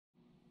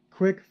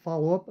quick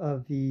follow-up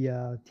of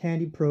the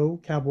Tandy Pro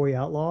Cowboy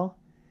Outlaw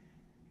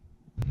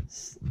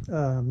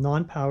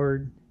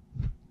non-powered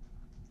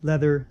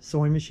leather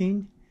sewing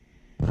machine.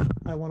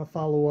 I want to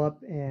follow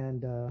up,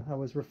 and I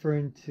was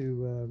referring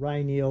to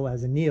Ryan Neal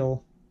as a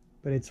Neal,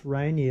 but it's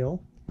Ryan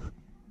Neal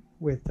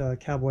with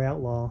Cowboy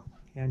Outlaw.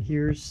 And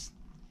here's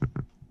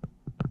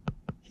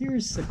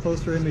a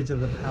closer image of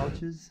the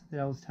pouches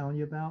that I was telling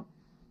you about.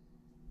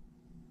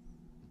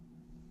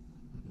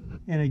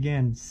 And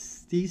again,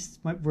 these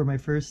were my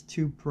first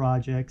two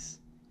projects.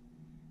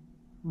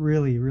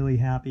 Really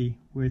happy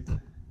with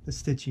the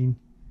stitching.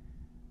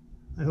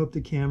 I hope the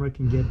camera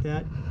can get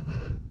that.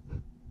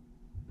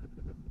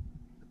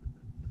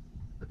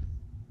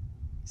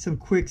 Some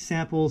quick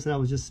samples that I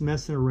was just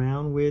messing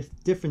around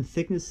with. Different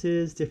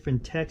thicknesses,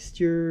 different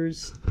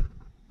textures.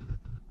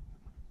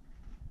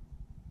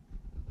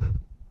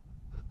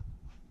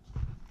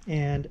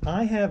 And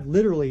I have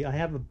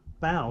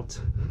about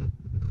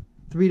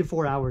 3 to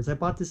 4 hours. I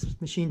bought this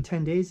machine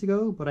 10 days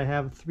ago, but I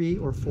have 3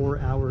 or 4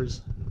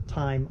 hours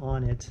time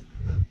on it.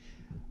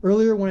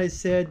 Earlier when I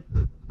said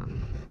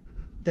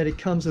that it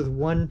comes with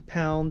 1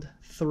 pound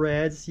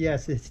threads,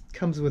 yes, it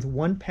comes with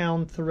 1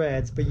 pound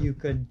threads, but you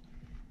could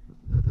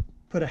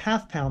put a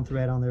 ½ pound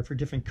thread on there for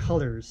different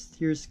colors.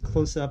 Here's a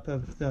close-up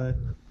of the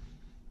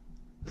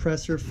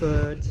presser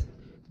foot,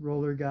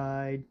 roller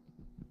guide,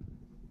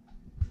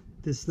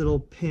 this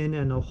little pin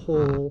and a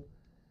hole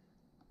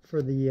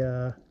for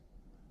the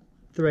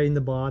threading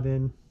the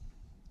bobbin,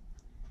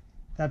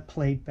 that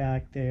plate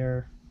back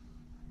there.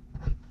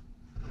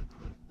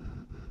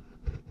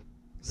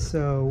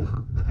 So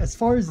as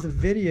far as the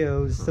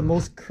videos, the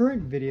most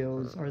current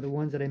videos are the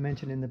ones that I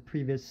mentioned in the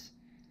previous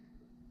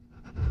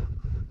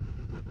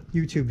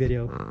YouTube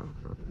video,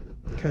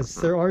 because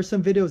there are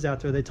some videos out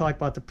there that talk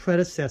about the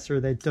predecessor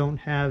that don't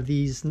have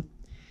these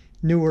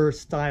newer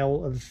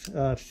style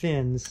of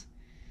fins.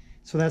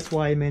 So that's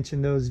why I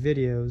mentioned those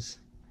videos.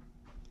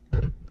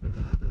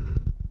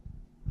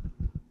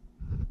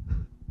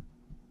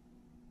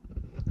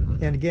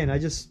 And again, I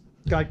just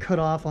got cut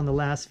off on the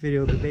last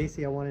video, but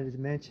basically I wanted to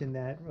mention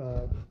that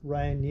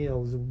Ryan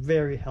Neal was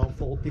very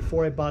helpful.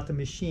 Before I bought the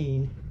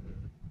machine,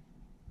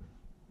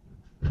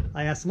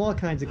 I asked him all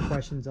kinds of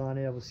questions on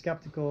it. I was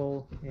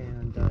skeptical,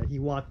 and he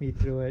walked me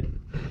through it.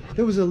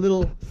 There was a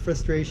little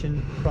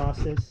frustration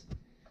process,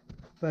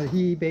 but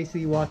he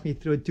basically walked me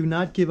through it. Do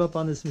not give up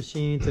on this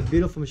machine. It's a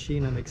beautiful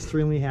machine. I'm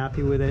extremely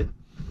happy with it.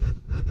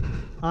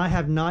 I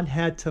have not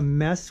had to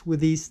mess with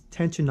these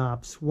tension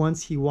knobs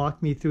once he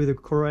walked me through the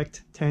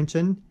correct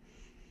tension.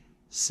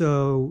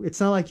 So it's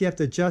not like you have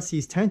to adjust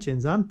these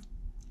tensions. I'm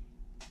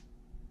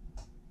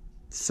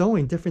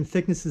sewing different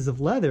thicknesses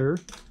of leather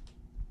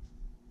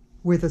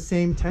with the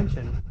same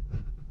tension.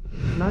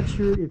 I'm not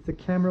sure if the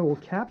camera will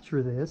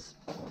capture this,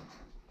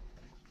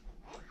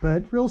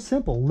 but real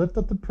simple. Lift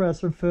up the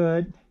presser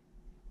foot.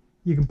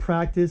 You can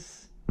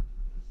practice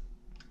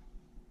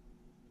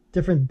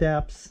different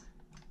depths.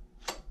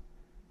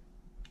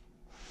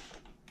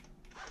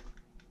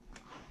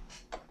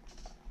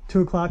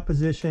 Two o'clock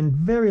position,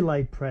 very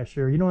light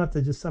pressure. You don't have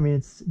to just, I mean,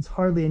 it's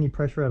hardly any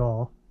pressure at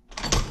all.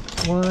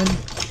 1,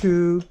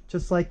 2,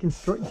 just like in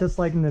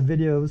the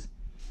videos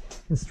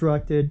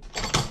instructed.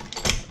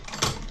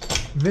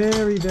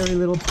 Very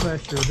little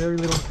pressure, very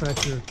little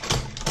pressure.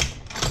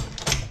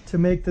 To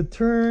make the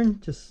turn,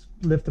 just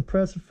lift the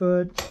presser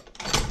foot.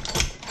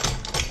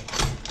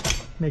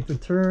 Make the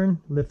turn,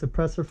 lift the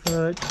presser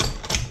foot.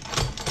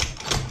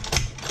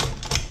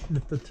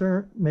 Lift the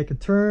turn, make a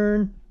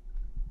turn.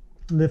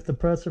 Lift the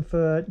presser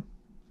foot,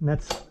 and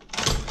that's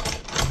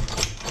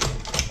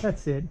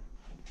it.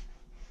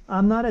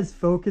 I'm not as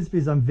focused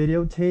because I'm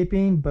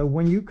videotaping, but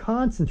when you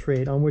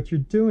concentrate on what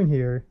you're doing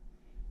here,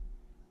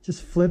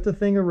 just flip the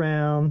thing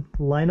around,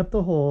 line up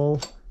the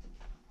hole,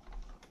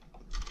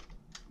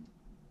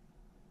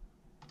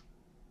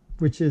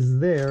 which is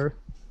there,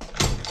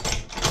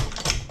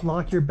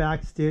 lock your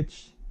back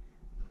stitch,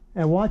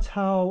 and watch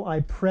how I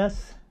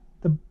press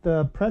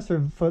the presser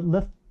foot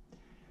lift.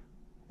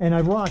 And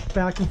I rock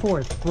back and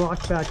forth,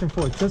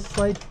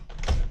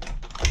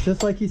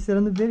 just like he said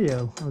in the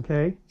video,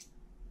 okay?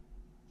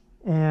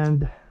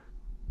 And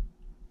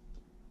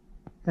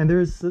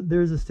there's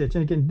a stitch.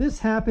 And again, this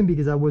happened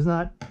because I was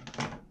not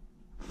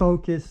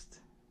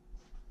focused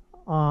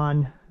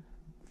on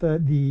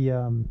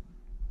the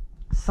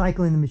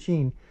cycling the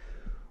machine.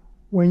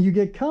 When you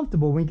get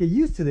comfortable, when you get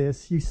used to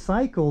this, you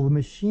cycle the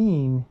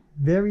machine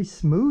very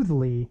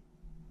smoothly.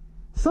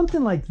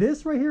 Something like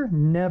this right here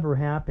never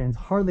happens,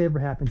 hardly ever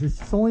happens. It's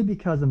just only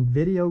because I'm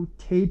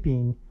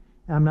videotaping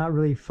and I'm not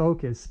really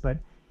focused, but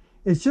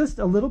it's just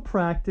a little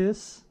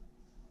practice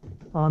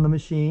on the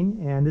machine,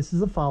 and this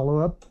is a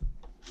follow-up.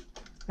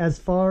 As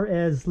far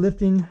as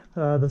lifting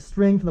the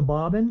string from the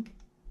bobbin,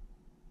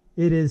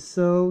 it is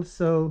so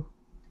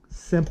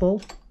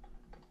simple.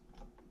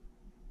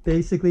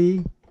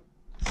 Basically,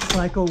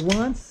 cycle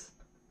once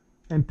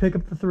and pick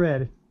up the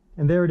thread,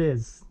 and there it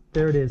is.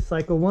 There it is.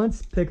 Cycle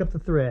once, pick up the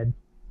thread.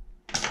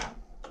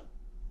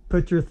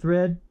 Put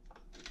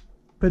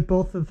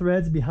both the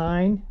threads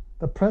behind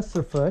the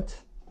presser foot,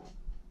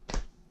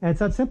 and it's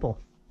that simple.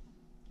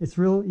 It's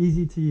real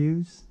easy to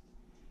use.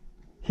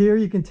 Here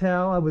you can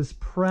tell I was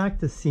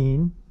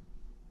practicing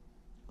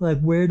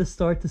like where to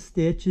start the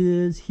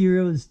stitches. Here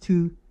it was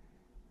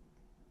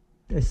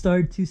I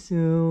started too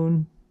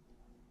soon.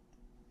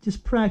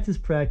 Just practice.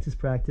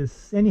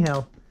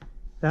 Anyhow,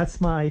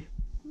 that's my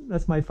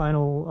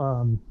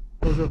final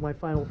those are my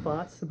final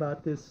thoughts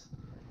about this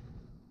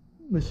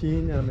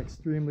machine. I'm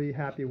extremely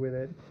happy with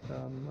it.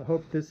 I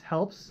hope this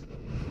helps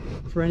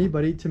for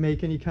anybody to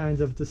make any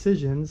kinds of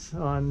decisions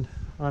on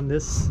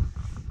this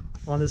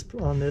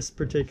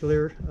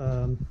particular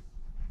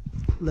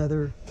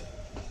leather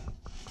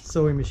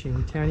sewing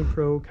machine, Tanny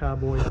Pro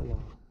Cowboy Outlaw.